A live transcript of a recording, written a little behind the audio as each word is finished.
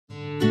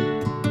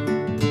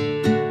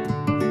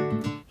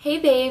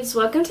babes,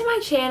 welcome to my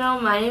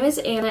channel. My name is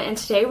Anna and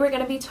today we're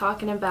going to be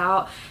talking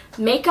about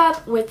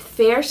makeup with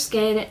fair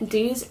skin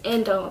do's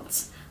and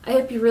don'ts. I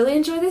hope you really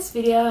enjoy this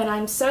video and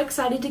I'm so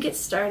excited to get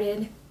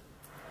started.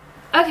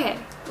 Okay,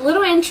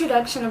 little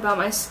introduction about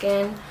my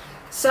skin.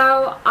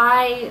 So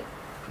I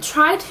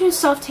try to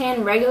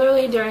self-tan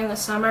regularly during the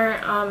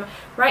summer.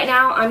 Right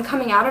now I'm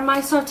coming out of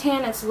my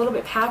self-tan. It's a little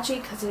bit patchy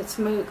because it's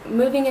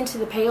moving into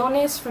the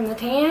paleness from the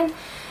tan.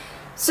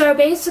 So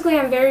basically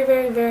I'm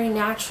very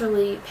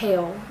naturally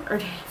pale or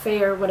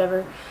fair,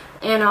 whatever,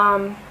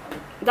 and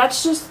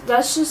that's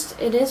just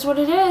it is what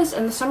it is.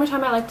 In the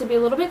summertime I like to be a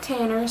little bit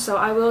tanner, so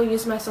I will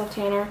use my self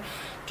tanner.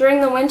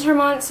 During the winter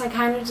months I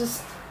kind of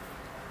just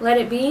let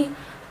it be,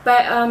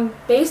 but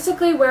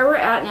basically where we're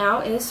at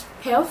now is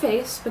pale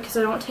face because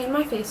I don't tan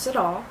my face at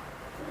all.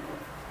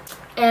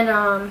 And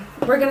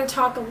we're going to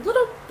talk a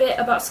little bit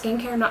about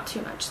skincare, not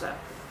too much though.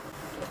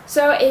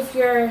 So if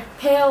you're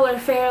pale or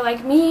fair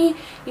like me,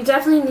 you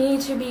definitely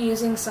need to be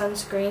using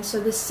sunscreen.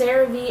 So the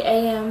CeraVe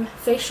AM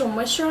Facial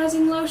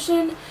Moisturizing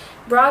Lotion,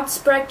 Broad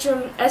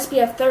Spectrum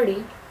SPF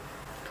 30.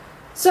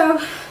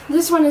 So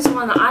this one is the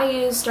one that I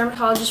use,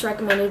 dermatologist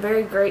recommended,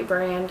 very great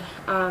brand.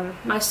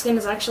 My skin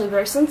is actually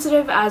very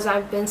sensitive, as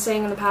I've been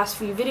saying in the past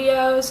few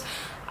videos.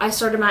 I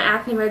started my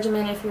acne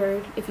regimen if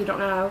you don't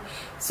know.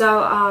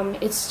 So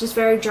it's just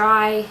very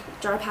dry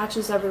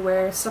patches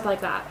everywhere, stuff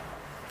like that.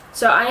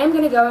 So I am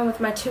going to go in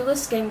with my Tula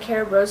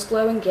Skincare Rose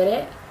Glow and Get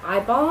It Eye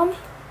Balm.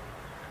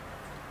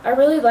 I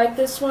really like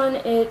this one.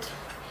 It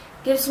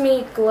gives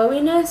me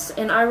glowiness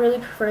and I really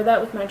prefer that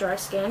with my dry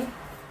skin.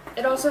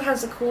 It also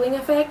has a cooling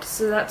effect,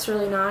 so that's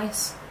really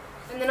nice.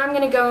 And then I'm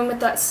going to go in with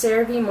that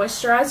CeraVe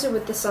moisturizer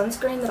with the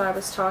sunscreen that I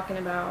was talking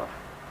about.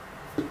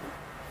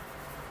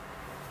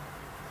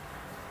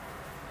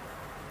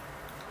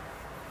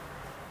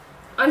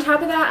 On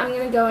top of that, I'm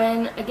going to go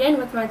in again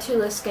with my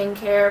Tula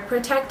Skincare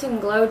Protect and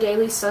Glow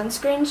Daily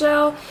Sunscreen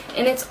Gel,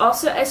 and it's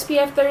also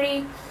SPF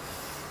 30.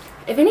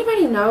 If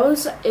anybody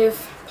knows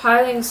if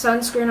piling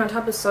sunscreen on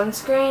top of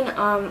sunscreen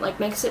like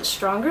makes it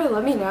stronger,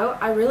 let me know.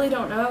 I really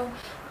don't know.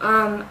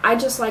 I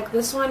just like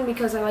this one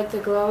because I like the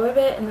glow of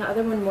it, and the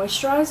other one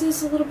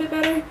moisturizes a little bit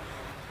better.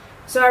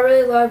 So I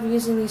really love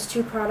using these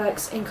two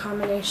products in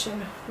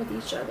combination with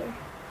each other.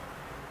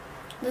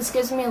 This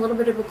gives me a little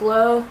bit of a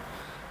glow,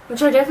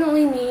 which I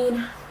definitely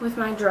need with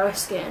my dry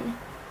skin.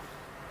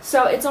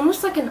 So it's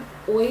almost like an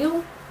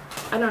oil.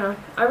 I don't know.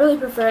 I really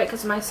prefer it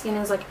because my skin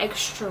is like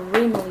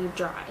extremely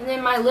dry. And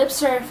then my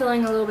lips are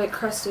feeling a little bit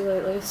crusty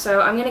lately. So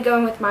I'm going to go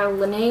in with my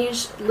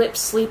Laneige Lip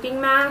Sleeping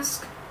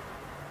Mask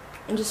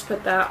and just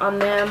put that on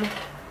them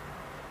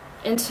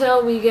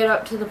until we get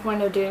up to the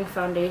point of doing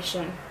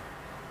foundation.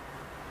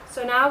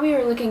 So now we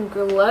are looking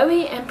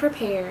glowy and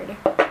prepared.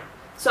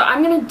 So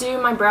I'm going to do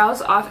my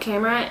brows off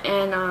camera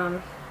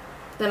and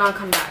then I'll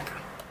come back.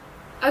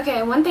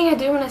 Okay, one thing I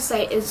do want to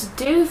say is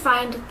do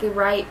find the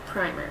right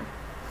primer.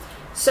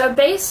 So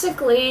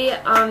basically,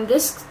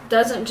 this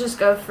doesn't just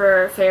go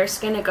for fair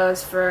skin, it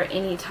goes for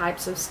any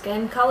types of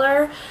skin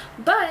color.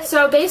 But,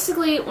 so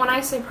basically, when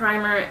I say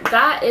primer,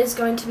 that is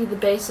going to be the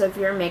base of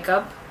your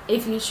makeup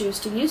if you choose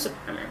to use a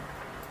primer.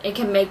 It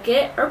can make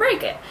it or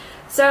break it.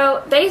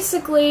 So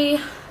basically,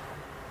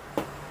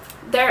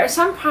 there are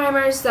some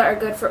primers that are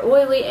good for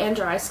oily and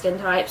dry skin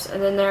types,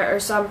 and then there are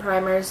some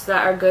primers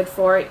that are good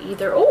for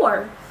either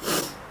or.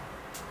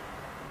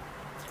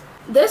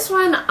 This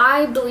one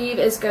I believe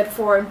is good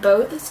for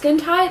both skin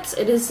types.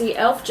 It is the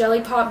e.l.f.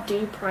 Jelly Pop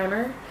Dew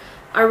Primer.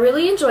 I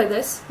really enjoy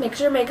this.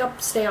 Makes your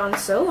makeup stay on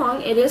so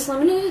long. It is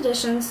limited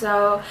edition,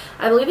 so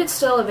I believe it's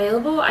still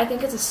available. I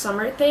think it's a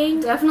summer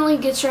thing. Definitely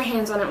get your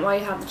hands on it while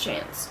you have the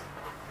chance.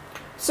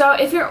 So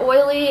if you're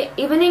oily,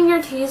 even in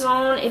your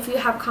T-zone, if you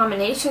have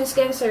combination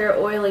skin, so you're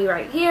oily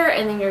right here,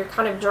 and then you're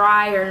kind of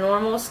dry or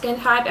normal skin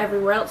type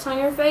everywhere else on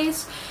your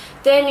face,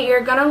 then you're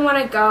going to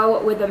want to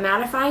go with a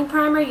mattifying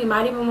primer. You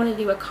might even want to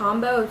do a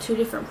combo of two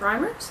different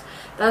primers.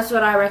 That's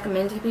what I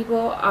recommend to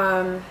people.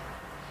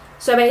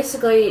 So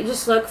basically,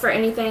 just look for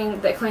anything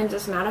that claims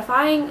it's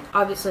mattifying.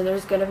 Obviously,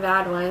 there's good and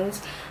bad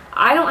ones.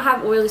 I don't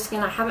have oily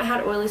skin. I haven't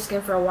had oily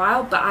skin for a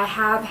while, but I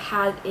have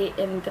had it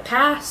in the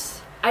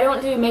past. I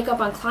don't do makeup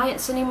on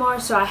clients anymore,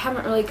 so I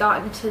haven't really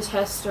gotten to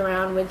test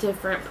around with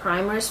different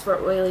primers for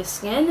oily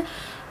skin.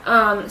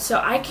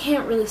 So I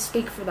can't really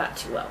speak for that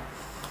too well.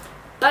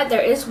 But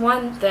there is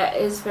one that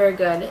is very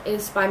good.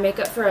 It's by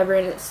Makeup Forever,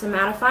 and it's the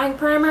mattifying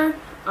primer.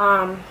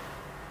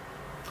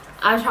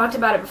 I've talked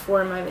about it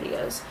before in my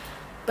videos.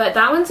 But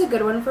that one's a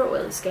good one for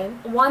oily skin.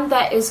 One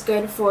that is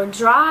good for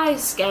dry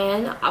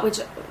skin,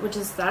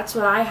 that's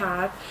what I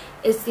have,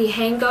 is the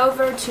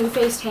Hangover Too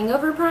Faced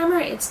Hangover Primer.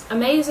 It's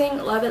amazing.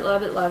 Love it,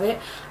 love it, love it.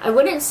 I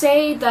wouldn't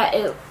say that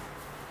it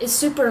is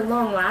super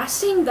long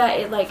lasting, that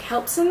it like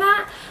helps in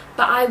that,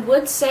 but I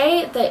would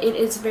say that it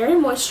is very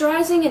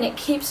moisturizing and it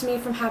keeps me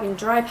from having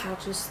dry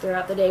patches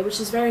throughout the day,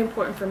 which is very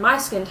important for my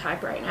skin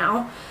type right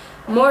now.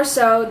 More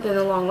so than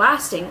the long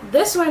lasting.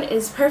 This one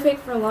is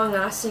perfect for long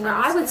lasting.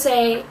 I would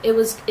say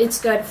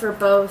it's good for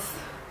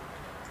both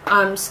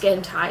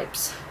skin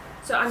types.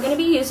 So I'm going to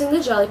be using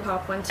the Jelly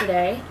Pop one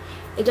today.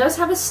 It does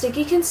have a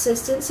sticky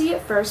consistency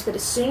at first, but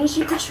as soon as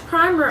you put your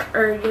primer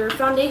or your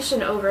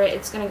foundation over it,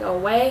 it's going to go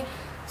away.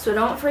 So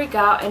don't freak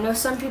out. I know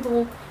some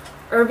people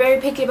are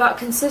very picky about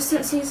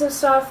consistencies of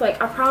stuff.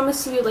 Like, I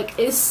promise you, like,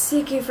 it's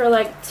sticky for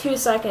like 2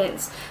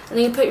 seconds, and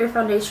then you put your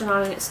foundation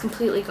on and it's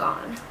completely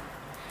gone.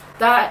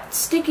 That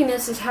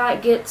stickiness is how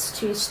it gets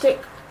to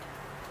stick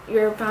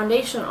your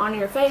foundation on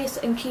your face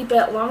and keep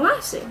it long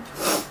lasting.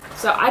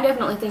 So I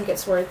definitely think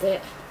it's worth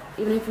it,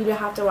 even if you don't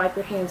have to wipe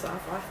your hands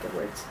off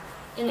afterwards.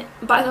 And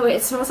by the way,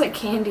 it smells like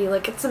candy.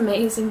 Like, it's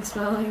amazing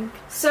smelling.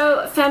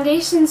 So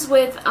foundations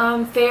with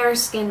fair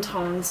skin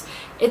tones.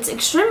 It's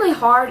extremely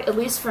hard, at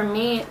least for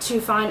me, to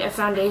find a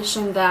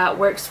foundation that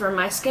works for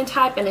my skin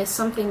type and is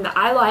something that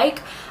I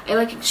like. I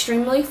like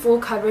extremely full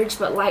coverage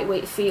but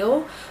lightweight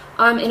feel.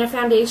 In a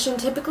foundation,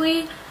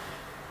 typically,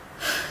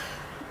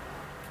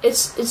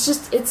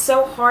 it's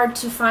so hard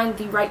to find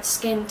the right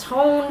skin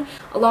tone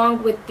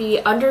along with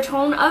the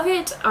undertone of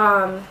it.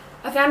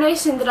 A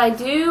foundation that I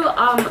do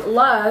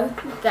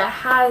love that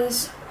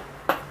has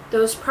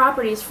those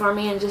properties for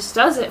me and just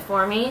does it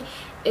for me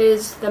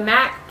is the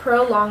MAC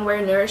Pro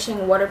Longwear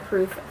Nourishing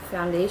Waterproof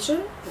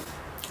Foundation.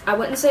 I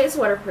wouldn't say it's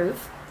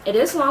waterproof. It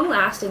is long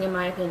lasting in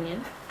my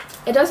opinion.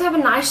 It does have a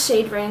nice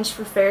shade range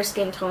for fair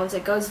skin tones.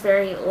 It goes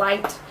very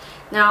light.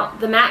 Now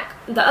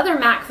the other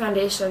MAC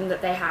foundation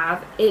that they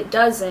have, it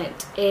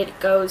doesn't. It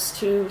goes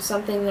to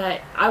something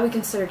that I would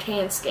consider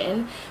tan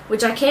skin,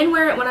 which I can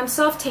wear it when I'm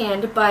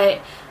self-tanned,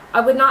 but I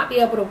would not be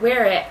able to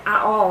wear it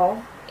at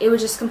all. It would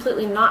just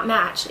completely not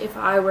match if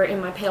I were in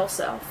my pale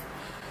self.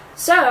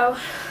 So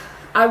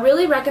I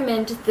really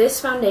recommend this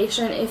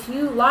foundation if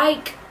you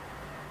like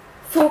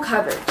full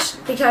coverage,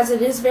 because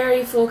it is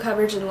very full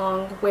coverage and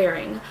long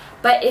wearing,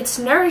 but it's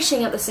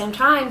nourishing at the same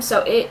time,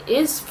 so it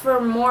is for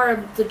more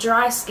of the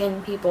dry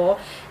skin people.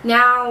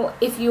 Now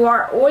if you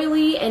are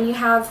oily and you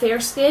have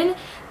fair skin,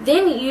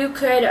 then you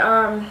could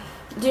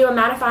do a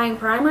mattifying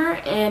primer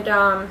and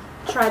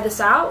try this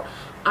out.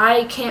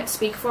 I can't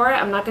speak for it.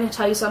 I'm not going to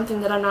tell you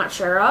something that I'm not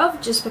sure of,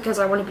 just because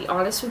I want to be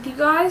honest with you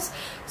guys.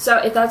 So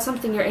if that's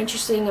something you're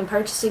interested in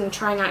purchasing and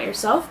trying out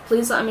yourself,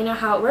 please let me know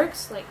how it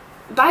works. Like,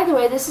 by the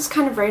way, this is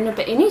kind of random,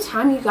 but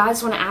anytime you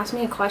guys want to ask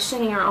me a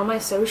question and you're on my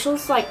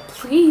socials, like,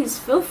 please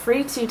feel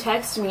free to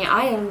text me.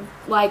 I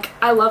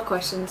love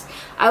questions.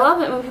 I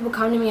love it when people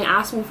come to me and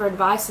ask me for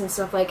advice and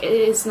stuff. Like, it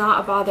is not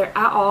a bother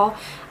at all.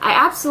 I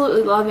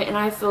absolutely love it, and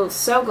I feel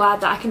so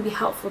glad that I can be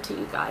helpful to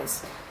you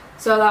guys.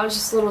 So that was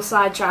just a little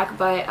sidetrack,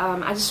 but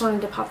I just wanted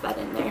to pop that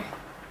in there.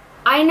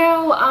 I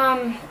know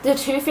the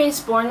Too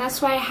Faced Born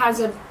This Way has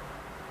a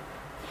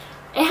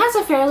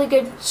fairly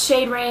good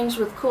shade range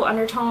with cool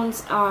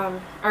undertones,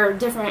 or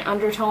different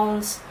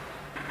undertones,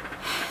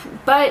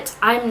 but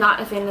I'm not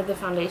a fan of the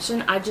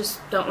foundation. I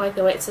just don't like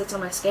the way it sits on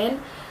my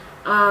skin.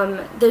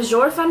 The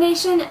Jour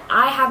foundation,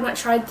 I have not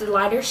tried the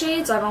lighter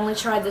shades. I've only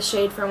tried the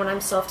shade for when I'm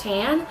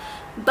self-tan.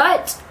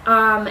 But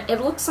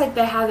it looks like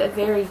they have a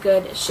very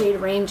good shade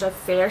range of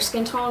fair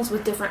skin tones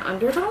with different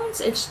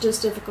undertones. It's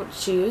just difficult to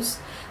choose.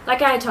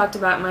 Like I talked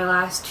about in my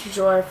last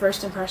Jour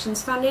First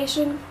Impressions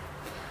foundation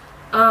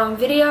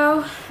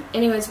video.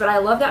 Anyways, but I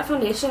love that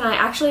foundation. I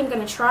actually am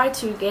going to try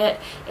to get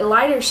a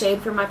lighter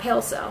shade for my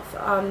pale self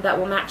that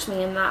will match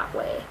me in that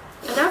way.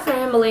 Enough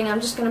rambling,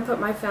 I'm just going to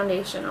put my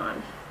foundation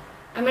on.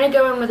 I'm going to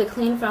go in with a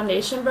clean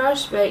foundation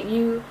brush, but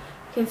you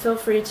can feel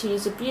free to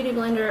use a beauty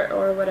blender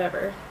or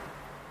whatever.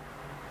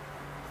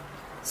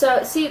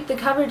 So, see, the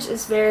coverage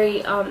is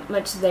very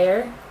much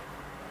there,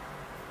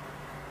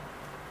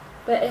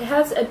 but it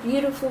has a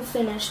beautiful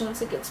finish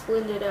once it gets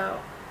blended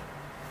out.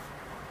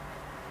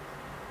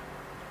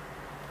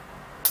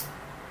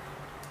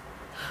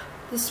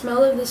 The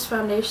smell of this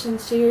foundation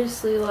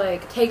seriously,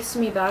 like, takes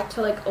me back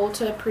to, like,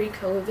 Ulta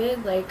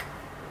pre-COVID. Like,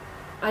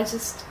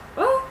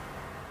 well,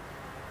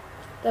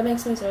 that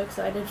makes me so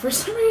excited for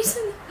some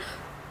reason.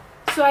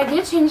 So I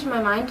did change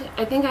my mind.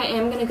 I think I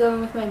am going to go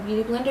in with my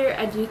beauty blender.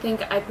 I do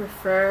think I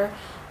prefer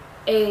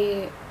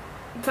a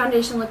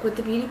foundation look with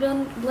the beauty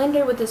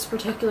blender with this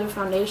particular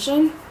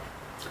foundation.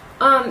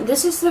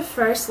 This is the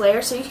first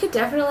layer, so you could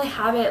definitely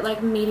have it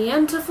like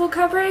medium to full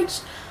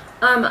coverage.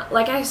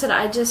 Like I said,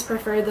 I just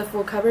prefer the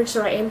full coverage,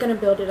 so I am going to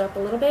build it up a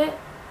little bit.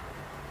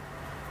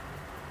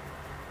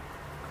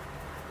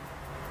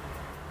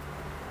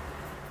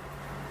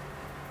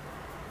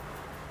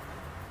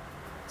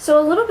 So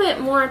a little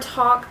bit more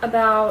talk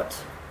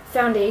about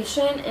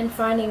foundation and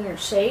finding your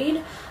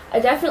shade. I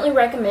definitely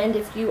recommend,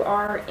 if you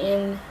are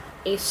in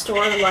a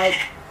store like,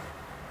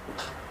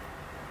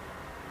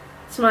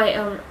 it's my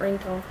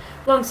ringtone,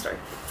 long story.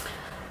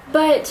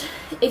 But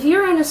if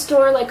you're in a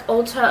store like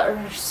Ulta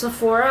or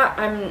Sephora,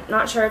 I'm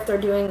not sure if they're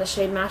doing the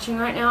shade matching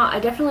right now. I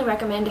definitely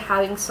recommend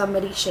having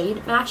somebody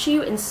shade match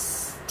you and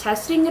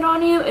testing it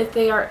on you if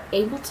they are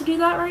able to do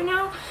that right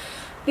now,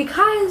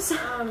 because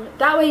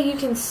that way you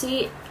can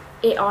see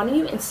it on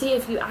you and see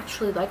if you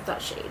actually like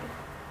that shade.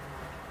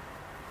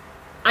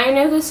 I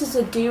know this is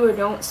a do or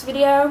don'ts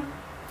video,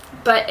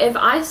 but if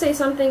I say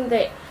something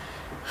that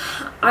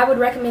I would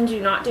recommend you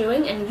not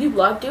doing and you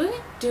love doing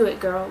it, do it,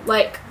 girl.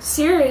 Like,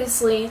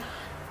 seriously,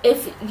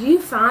 if you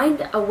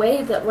find a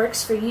way that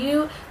works for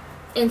you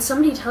and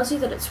somebody tells you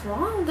that it's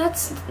wrong, that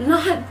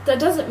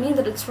doesn't mean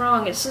that it's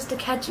wrong. It's just a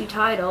catchy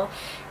title.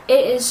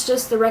 It is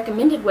just the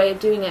recommended way of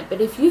doing it.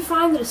 But if you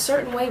find that a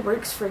certain way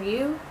works for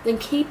you, then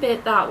keep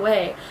it that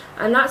way.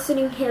 I'm not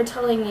sitting here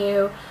telling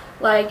you,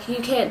 like, you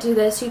can't do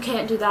this, you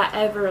can't do that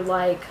ever.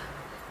 Like,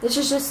 this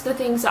is just the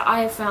things that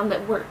I have found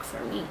that work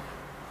for me.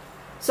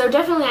 So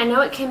definitely, I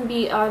know it can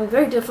be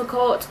very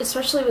difficult,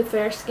 especially with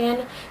fair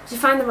skin, to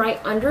find the right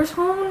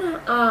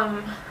undertone.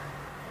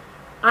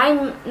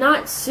 I'm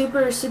not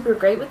super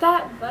great with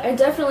that, but I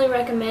definitely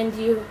recommend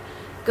you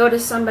go to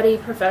somebody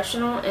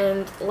professional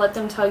and let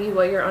them tell you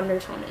what your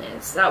undertone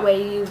is. That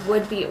way you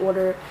would be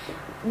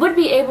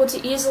able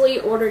to easily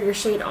order your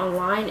shade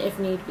online if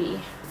need be.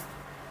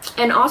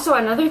 And also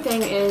another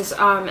thing is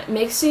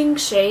mixing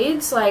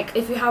shades. Like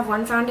if you have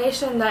one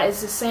foundation that is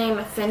the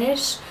same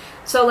finish,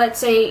 so let's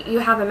say you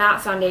have a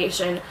matte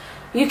foundation,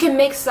 you can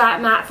mix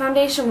that matte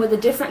foundation with a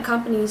different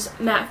company's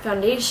matte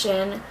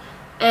foundation,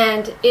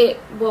 and it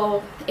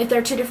will, if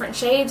they're two different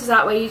shades,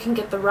 that way you can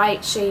get the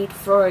right shade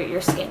for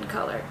your skin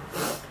color.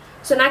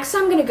 So next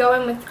I'm going to go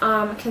in with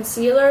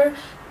concealer.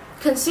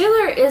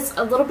 Concealer is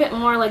a little bit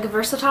more like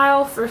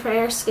versatile for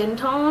fair skin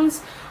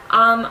tones.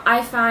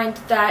 I find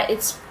that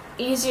it's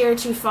easier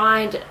to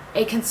find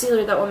a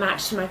concealer that will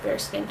match to my fair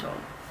skin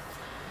tone.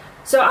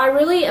 So I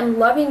really am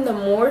loving the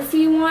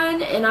Morphe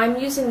one, and I'm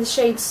using the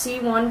shade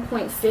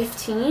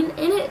C1.15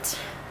 in it.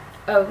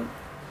 Oh,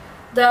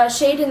 the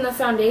shade in the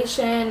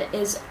foundation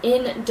is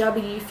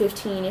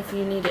NW15 if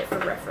you need it for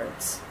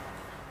reference.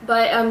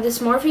 But this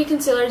Morphe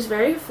concealer is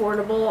very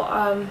affordable.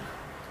 I'm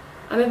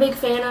a big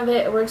fan of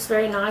it. It works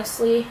very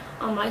nicely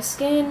on my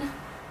skin.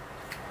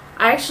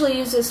 I actually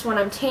use this when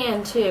I'm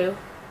tan too,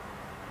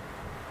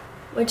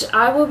 which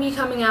I will be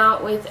coming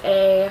out with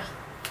a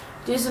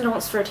do's and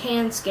don'ts for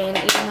tan skin,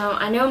 even though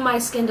I know my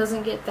skin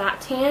doesn't get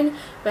that tan,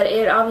 but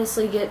it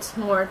obviously gets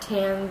more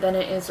tan than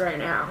it is right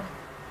now,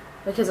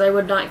 because I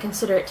would not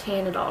consider it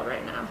tan at all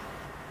right now.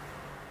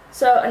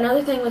 So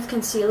another thing with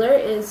concealer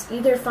is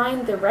either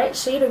find the right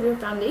shade of your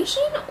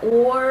foundation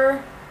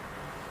or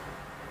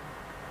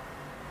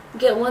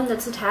get one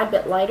that's a tad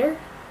bit lighter.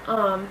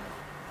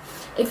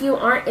 If you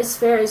aren't as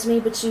fair as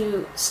me, but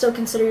you still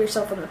consider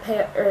yourself on the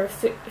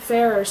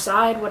fairer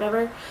side,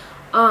 whatever,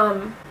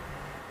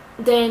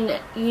 then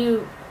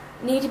you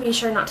need to be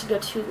sure not to go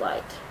too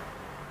light.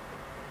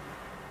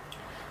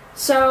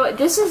 So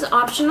this is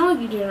optional,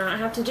 you do not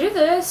have to do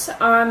this,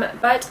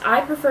 but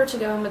I prefer to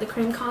go in with a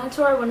cream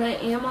contour when I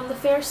am on the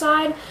fair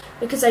side,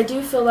 because I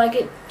do feel like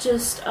it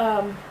just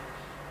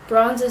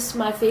bronzes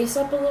my face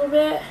up a little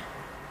bit.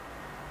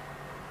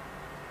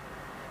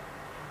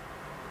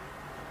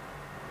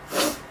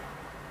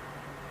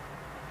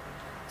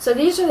 So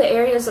these are the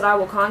areas that I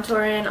will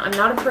contour in. I'm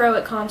not a pro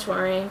at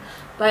contouring,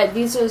 but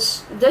this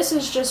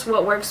is just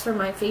what works for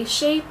my face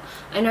shape.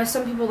 I know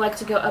some people like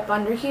to go up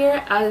under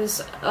here.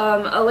 As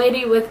a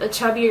lady with a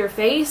chubbier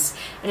face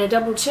and a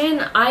double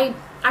chin, I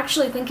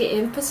actually think it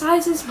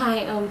emphasizes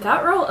my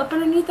fat roll up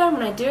underneath there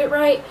when I do it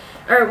right.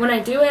 Or when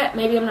I do it,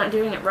 maybe I'm not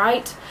doing it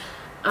right.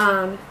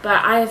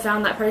 But I have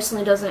found that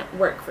personally doesn't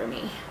work for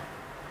me.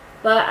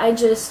 But I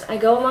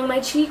go along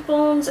my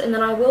cheekbones, and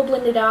then I will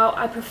blend it out.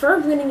 I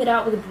prefer blending it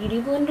out with a beauty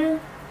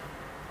blender.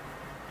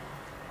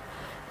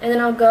 And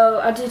then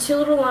I'll do two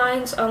little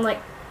lines on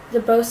like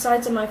both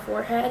sides of my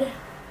forehead.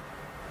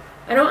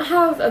 I don't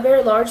have a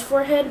very large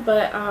forehead,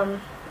 but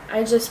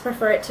I just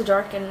prefer it to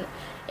darken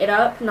it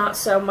up, not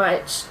so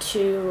much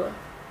to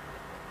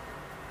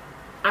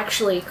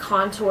actually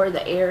contour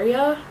the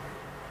area.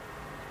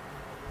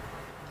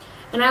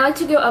 And I like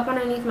to go up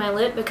underneath my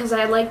lip because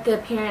I like the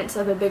appearance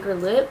of a bigger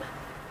lip.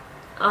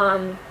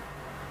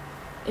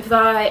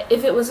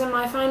 If it was in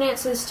my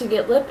finances to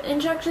get lip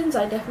injections,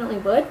 I definitely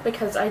would,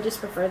 because I just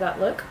prefer that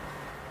look.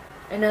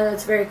 I know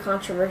that's very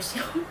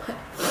controversial, but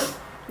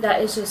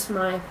that is just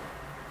my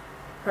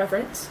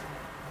preference.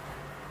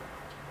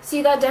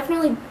 See, that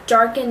definitely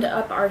darkened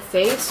up our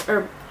face,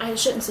 or I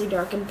shouldn't say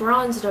darkened,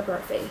 bronzed up our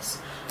face.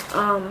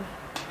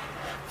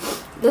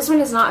 This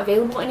one is not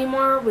available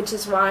anymore, which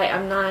is why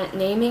I'm not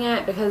naming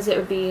it, because it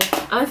would be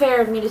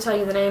unfair of me to tell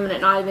you the name and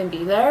it not even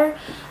be there.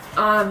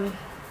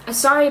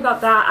 Sorry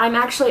about that. I'm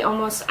actually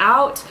almost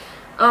out.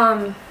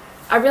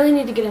 I really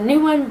need to get a new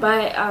one,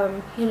 but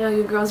you know,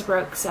 your girl's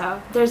broke,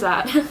 so there's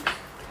that.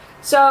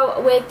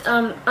 So with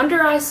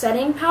under eye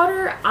setting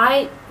powder,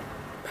 I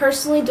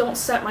personally don't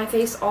set my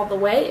face all the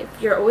way.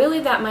 If you're oily,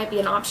 that might be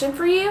an option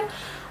for you.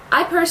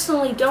 I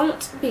personally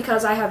don't,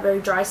 because I have very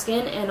dry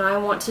skin and I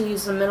want to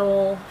use the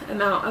minimal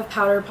amount of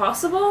powder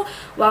possible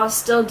while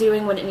still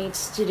doing what it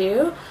needs to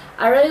do.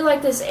 I really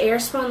like this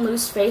Airspun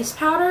Loose Face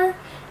Powder,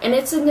 and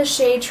it's in the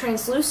shade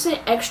Translucent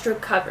Extra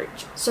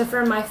Coverage. So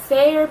for my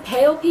fair,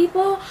 pale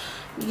people,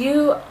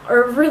 you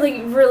are really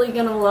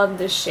going to love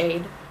this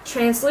shade.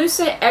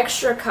 Translucent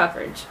Extra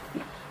Coverage.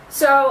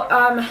 So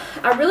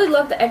I really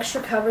love the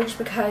extra coverage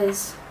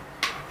because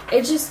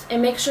it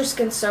makes your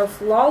skin so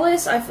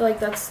flawless. I feel like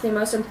that's the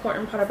most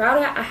important part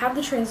about it. I have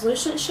the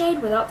translucent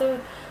shade without the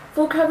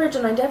full coverage,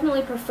 and I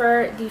definitely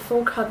prefer the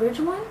full coverage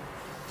one.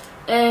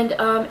 And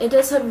it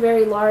does have a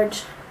very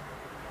large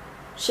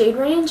shade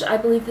range. I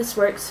believe this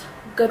works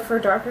good for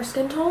darker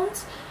skin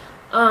tones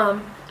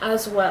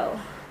as well.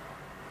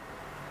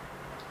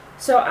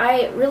 So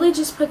I really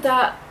just put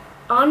that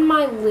on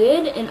my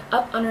lid and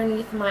up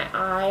underneath my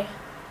eye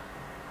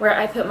where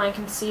I put my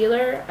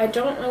concealer. I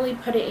don't really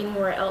put it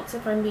anywhere else,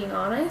 if I'm being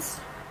honest.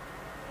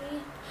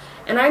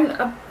 And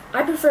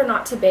I prefer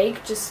not to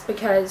bake, just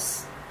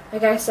because,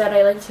 like I said,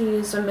 I like to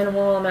use a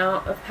minimal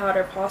amount of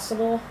powder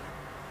possible.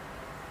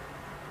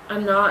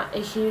 I'm not a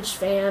huge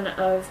fan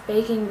of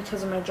baking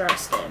because of my dry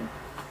skin.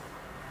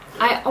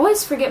 I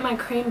always forget my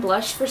cream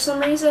blush for some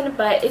reason,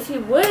 but if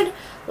you would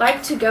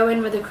like to go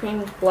in with a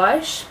cream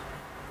blush,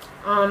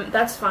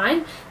 that's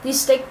fine. These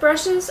stick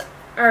brushes,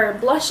 or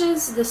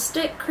blushes, the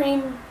stick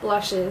cream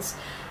blushes,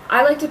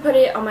 I like to put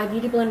it on my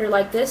beauty blender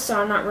like this, so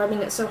I'm not rubbing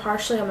it so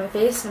harshly on my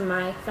face and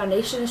my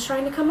foundation is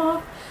trying to come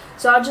off.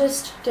 So I'll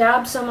just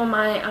dab some on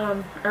my,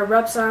 or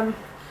rub some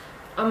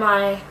on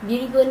my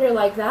beauty blender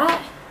like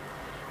that,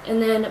 and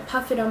then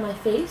puff it on my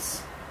face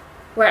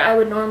where I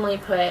would normally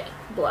put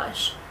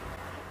blush.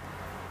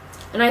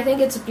 And I think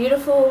it's a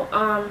beautiful,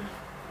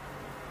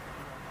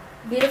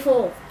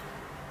 beautiful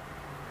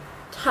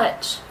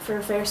touch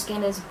for fair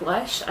skin as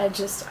blush. I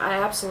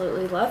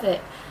absolutely love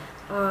it.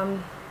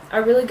 I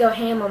really go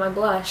ham on my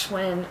blush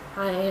when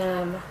I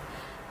am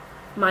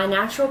my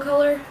natural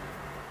color.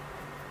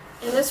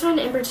 And this one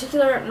in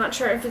particular, I'm not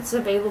sure if it's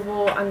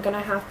available. I'm going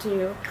to have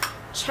to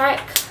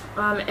check.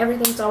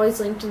 Everything's always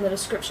linked in the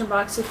description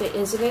box if it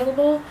is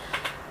available.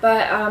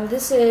 But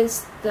this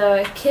is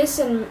the Kiss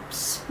and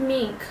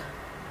Smink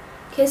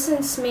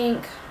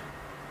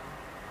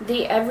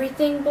The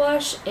Everything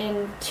Blush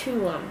in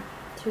Tulum.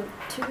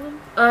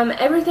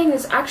 Everything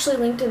is actually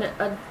linked in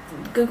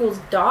Google's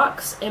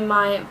Docs in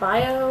my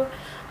bio.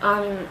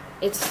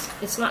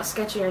 It's not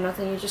sketchy or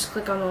nothing. You just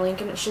click on the link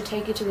and it should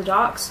take you to the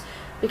docs,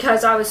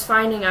 because I was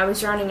finding I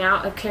was running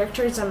out of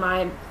characters in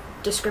my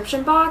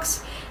description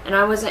box and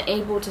I wasn't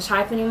able to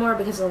type anymore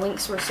because the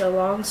links were so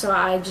long, so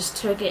I just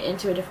took it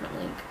into a different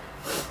link.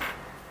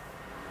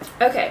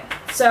 Okay,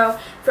 so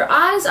for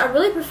eyes, I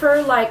really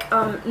prefer like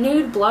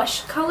nude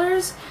blush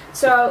colors.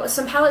 So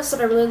some palettes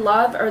that I really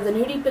love are the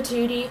Nudie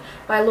Patootie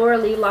by Laura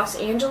Lee Los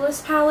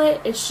Angeles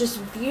palette. It's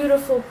just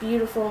beautiful,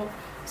 beautiful.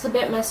 It's a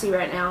bit messy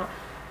right now,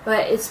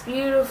 but it's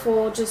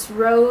beautiful, just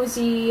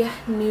rosy,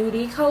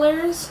 nudie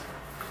colors.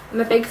 I'm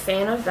a big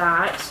fan of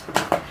that.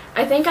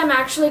 I think I'm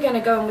actually going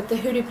to go in with the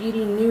Huda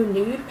Beauty New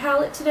Nude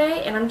palette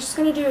today, and I'm just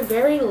going to do a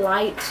very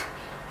light,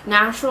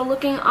 natural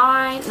looking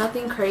eye,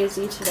 nothing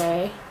crazy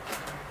today.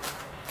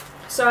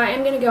 So I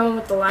am going to go in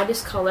with the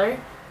lightest color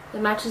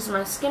that matches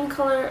my skin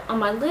color on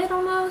my lid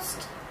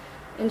almost,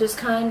 and just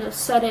kind of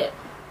set it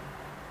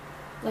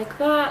like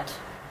that.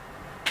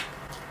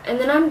 And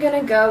then I'm going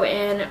to go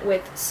in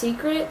with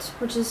Secret,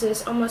 which is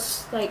this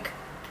almost like,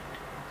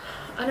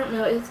 I don't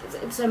know,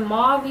 it's a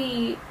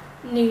mauve-y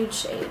nude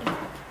shade.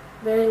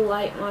 Very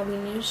light mauve-y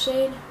nude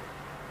shade.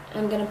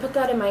 I'm going to put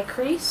that in my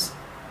crease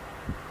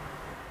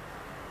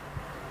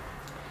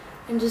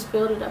and just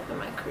build it up in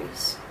my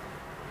crease.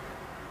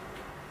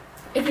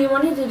 If you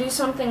wanted to do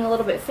something a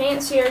little bit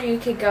fancier, you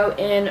could go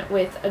in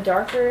with a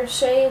darker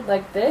shade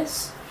like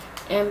this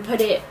and put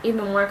it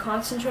even more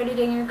concentrated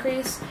in your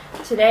crease.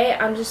 Today,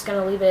 I'm just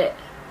going to leave it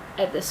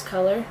at this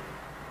color.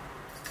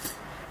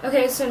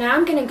 Okay, so now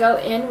I'm going to go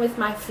in with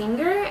my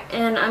finger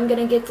and I'm going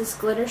to get this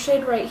glitter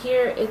shade right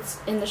here. It's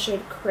in the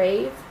shade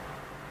Crave.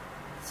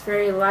 It's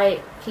very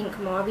light pink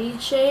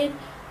mauve shade.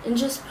 And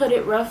just put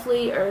it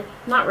roughly, or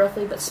not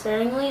roughly, but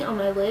sparingly on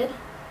my lid.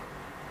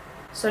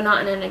 So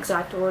not in an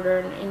exact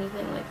order or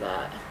anything like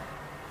that.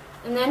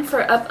 And then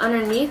for up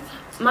underneath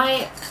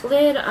my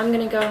lid, I'm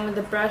going to go in with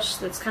a brush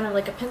that's kind of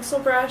like a pencil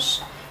brush.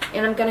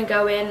 And I'm going to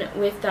go in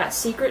with that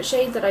Secret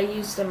shade that I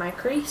used in my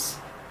crease.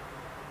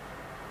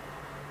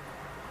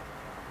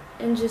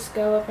 And just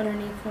go up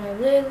underneath my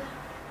lid.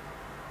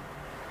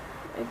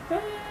 Like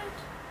that.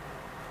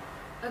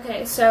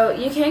 Okay, so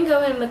you can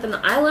go in with an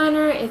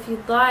eyeliner if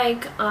you'd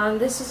like.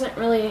 This isn't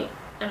really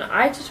an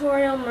eye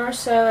tutorial, more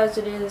so as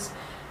it is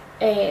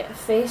a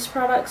face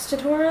products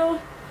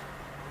tutorial.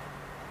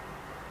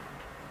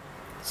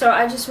 So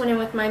I just went in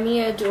with my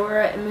Mia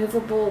Dora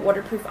Immovable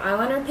Waterproof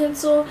Eyeliner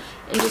Pencil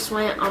and just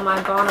went on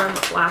my bottom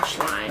lash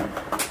line,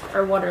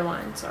 or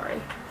waterline,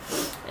 sorry.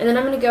 And then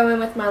I'm going to go in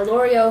with my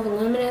L'Oreal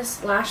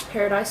Voluminous Lash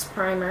Paradise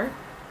Primer.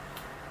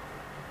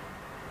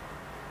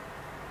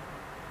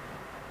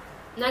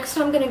 Next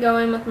I'm going to go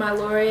in with my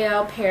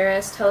L'Oreal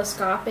Paris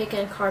Telescopic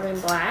and Carbon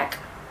Black.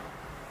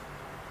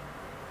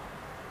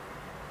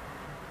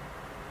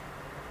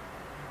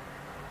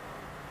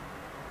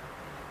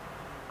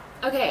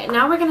 Okay,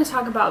 now we're going to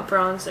talk about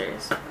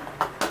bronzers.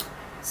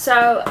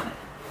 So,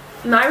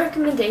 my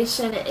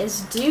recommendation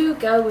is do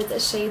go with a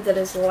shade that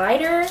is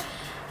lighter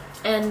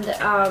and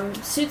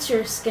suits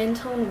your skin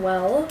tone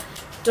well.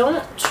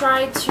 Don't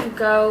try to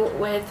go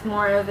with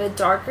more of a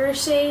darker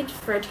shade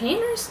for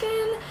tanner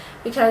skin,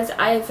 because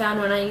I have found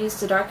when I use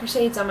the darker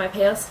shades on my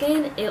pale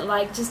skin, it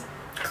like just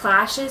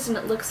clashes and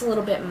it looks a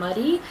little bit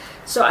muddy.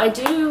 So I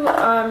do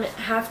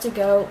have to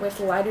go with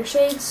lighter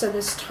shades. So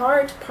this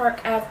Tarte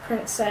Park Ave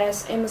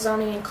Princess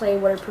Amazonian Clay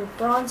Waterproof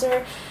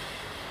Bronzer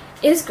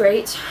is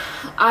great.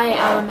 I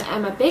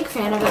am a big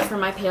fan of it for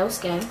my pale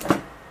skin.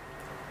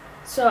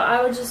 So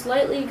I would just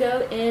lightly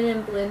go in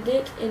and blend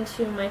it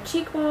into my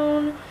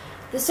cheekbone.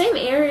 The same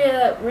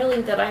area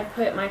really that I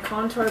put my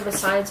contour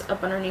besides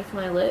up underneath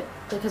my lip,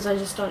 because I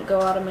just don't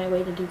go out of my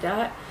way to do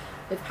that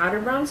with powder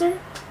bronzer.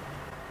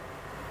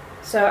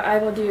 So I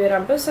will do it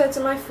on both sides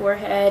of my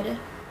forehead,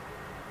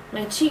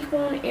 my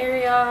cheekbone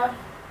area,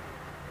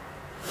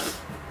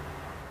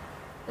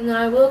 and then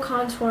I will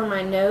contour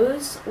my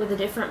nose with a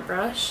different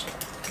brush.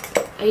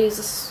 I use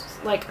a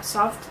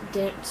soft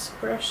dense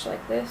brush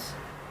like this,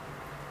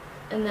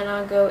 and then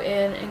I'll go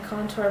in and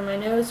contour my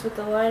nose with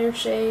the lighter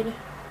shade.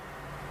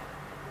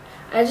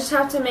 I just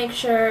have to make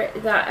sure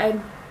that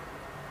I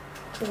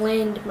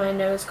blend my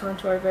nose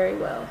contour very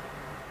well.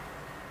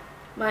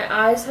 My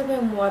eyes have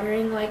been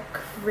watering like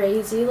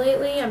crazy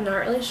lately. I'm not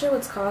really sure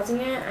what's causing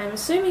it. I'm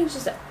assuming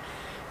just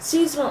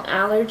seasonal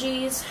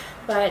allergies,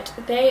 but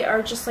they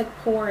are just like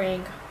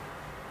pouring.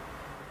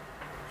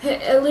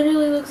 It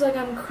literally looks like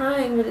I'm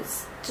crying, but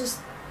it's just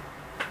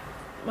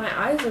my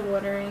eyes are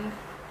watering.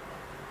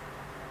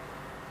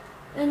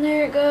 And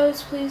there it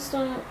goes. Please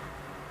don't.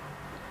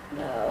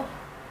 No.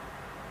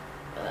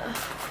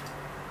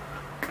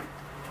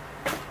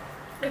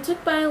 I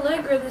took by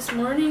Allegra this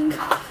morning.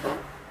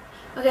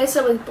 Okay,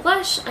 so with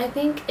blush, I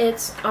think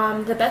it's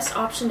the best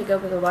option to go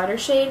with a lighter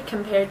shade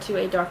compared to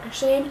a darker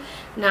shade.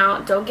 Now,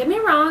 don't get me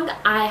wrong,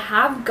 I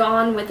have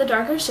gone with a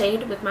darker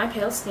shade with my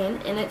pale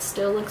skin, and it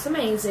still looks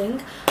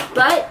amazing.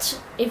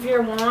 But if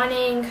you're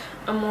wanting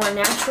a more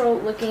natural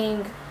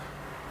looking,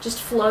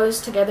 just flows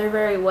together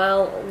very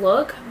well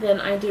look, then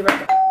I do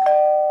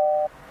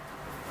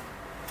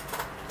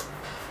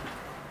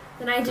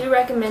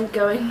recommend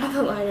going with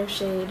a lighter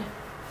shade.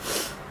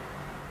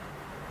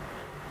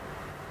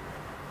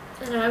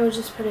 And I would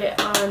just put it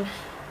on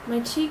my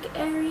cheek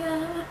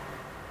area.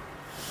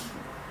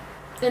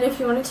 And if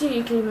you wanted to,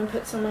 you can even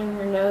put some on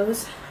your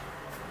nose.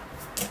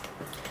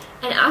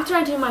 And after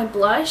I do my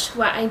blush,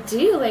 what I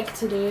do like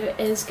to do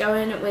is go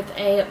in with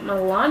a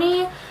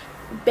Milani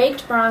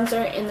baked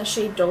bronzer in the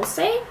shade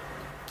Dulce.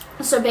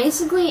 So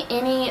basically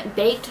any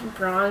baked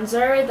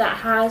bronzer that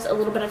has a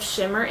little bit of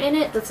shimmer in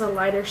it that's a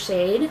lighter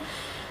shade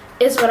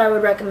is what I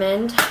would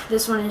recommend.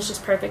 This one is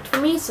just perfect for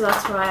me, so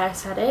that's why I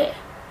said it.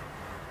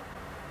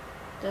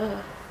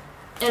 Duh.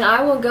 And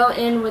I will go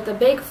in with a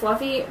big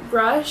fluffy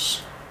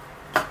brush,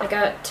 like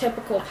a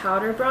typical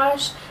powder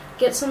brush,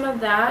 get some of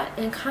that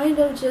and kind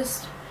of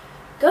just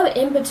go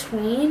in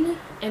between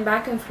and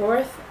back and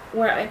forth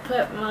where I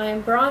put my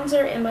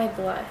bronzer and my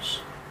blush.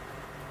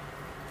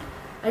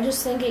 I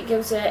just think it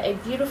gives it a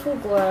beautiful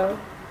glow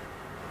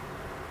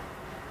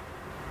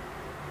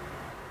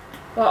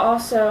while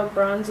also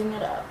bronzing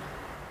it up.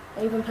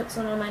 I even put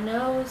some on my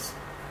nose.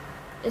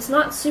 It's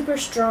not super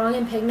strong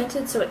and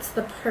pigmented, so it's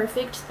the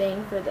perfect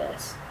thing for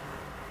this.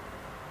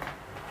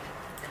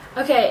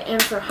 Okay,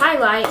 and for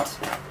highlight,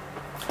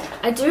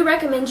 I do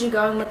recommend you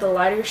going with the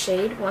lighter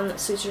shade, one that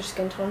suits your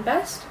skin tone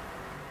best,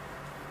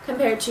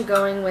 compared to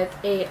going with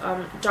a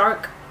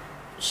dark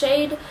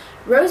shade.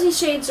 Rosy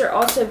shades are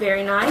also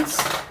very nice,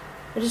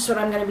 which is what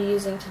I'm going to be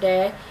using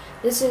today.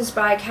 This is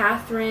by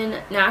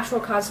Catherine Natural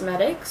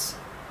Cosmetics.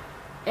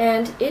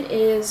 And it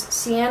is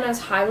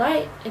Sienna's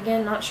Highlight.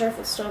 Again, not sure if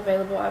it's still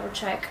available. I will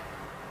check.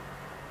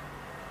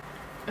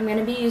 I'm going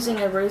to be using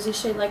a rosy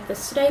shade like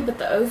this today, but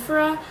the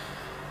Ofra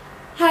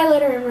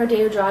highlighter in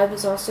Rodeo Drive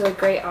is also a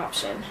great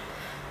option.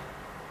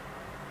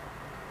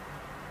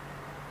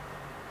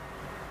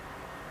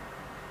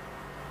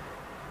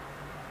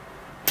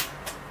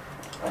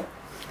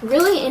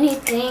 Really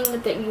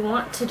anything that you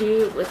want to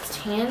do with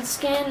tan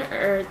skin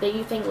or that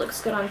you think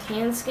looks good on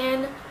tan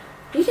skin,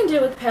 you can do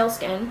it with pale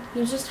skin.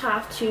 You just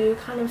have to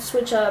kind of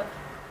switch up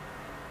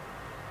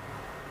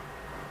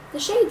the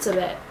shades a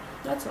bit.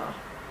 That's all.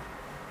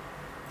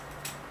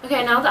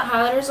 Okay, now that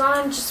highlighter's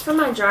on, just for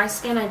my dry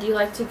skin, I do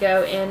like to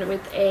go in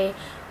with a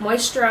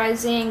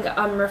moisturizing,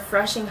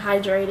 refreshing,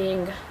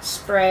 hydrating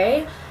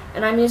spray.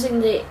 And I'm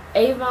using the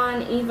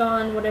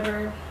Avon,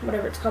 whatever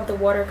it's called, the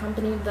water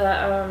company,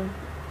 the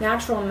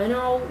natural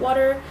mineral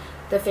water,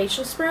 the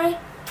facial spray.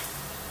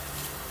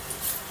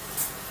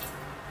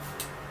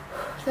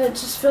 That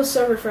just feels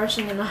so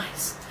refreshing and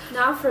nice.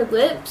 Now for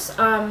lips,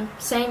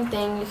 same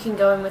thing. You can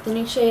go in with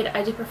any shade.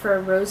 I do prefer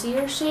a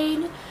rosier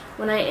shade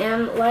when I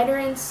am lighter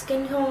in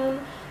skin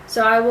tone.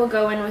 So I will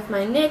go in with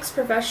my NYX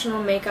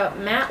Professional Makeup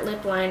Matte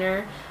Lip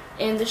Liner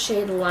in the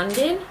shade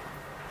London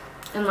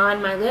and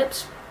line my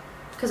lips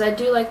because I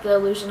do like the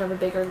illusion of a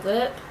bigger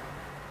lip.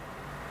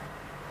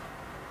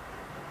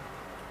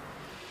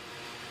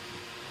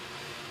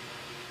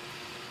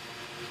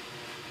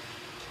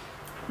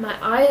 My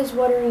eye is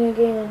watering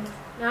again.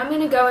 Now I'm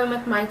going to go in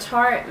with my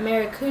Tarte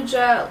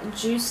Maracuja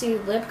Juicy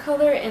Lip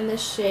Color in the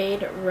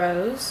shade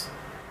Rose.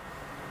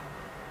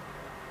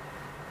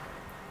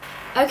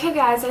 Okay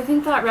guys, I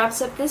think that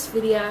wraps up this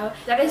video.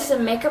 That is the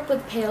makeup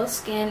with pale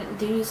skin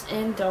do's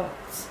and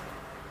don'ts.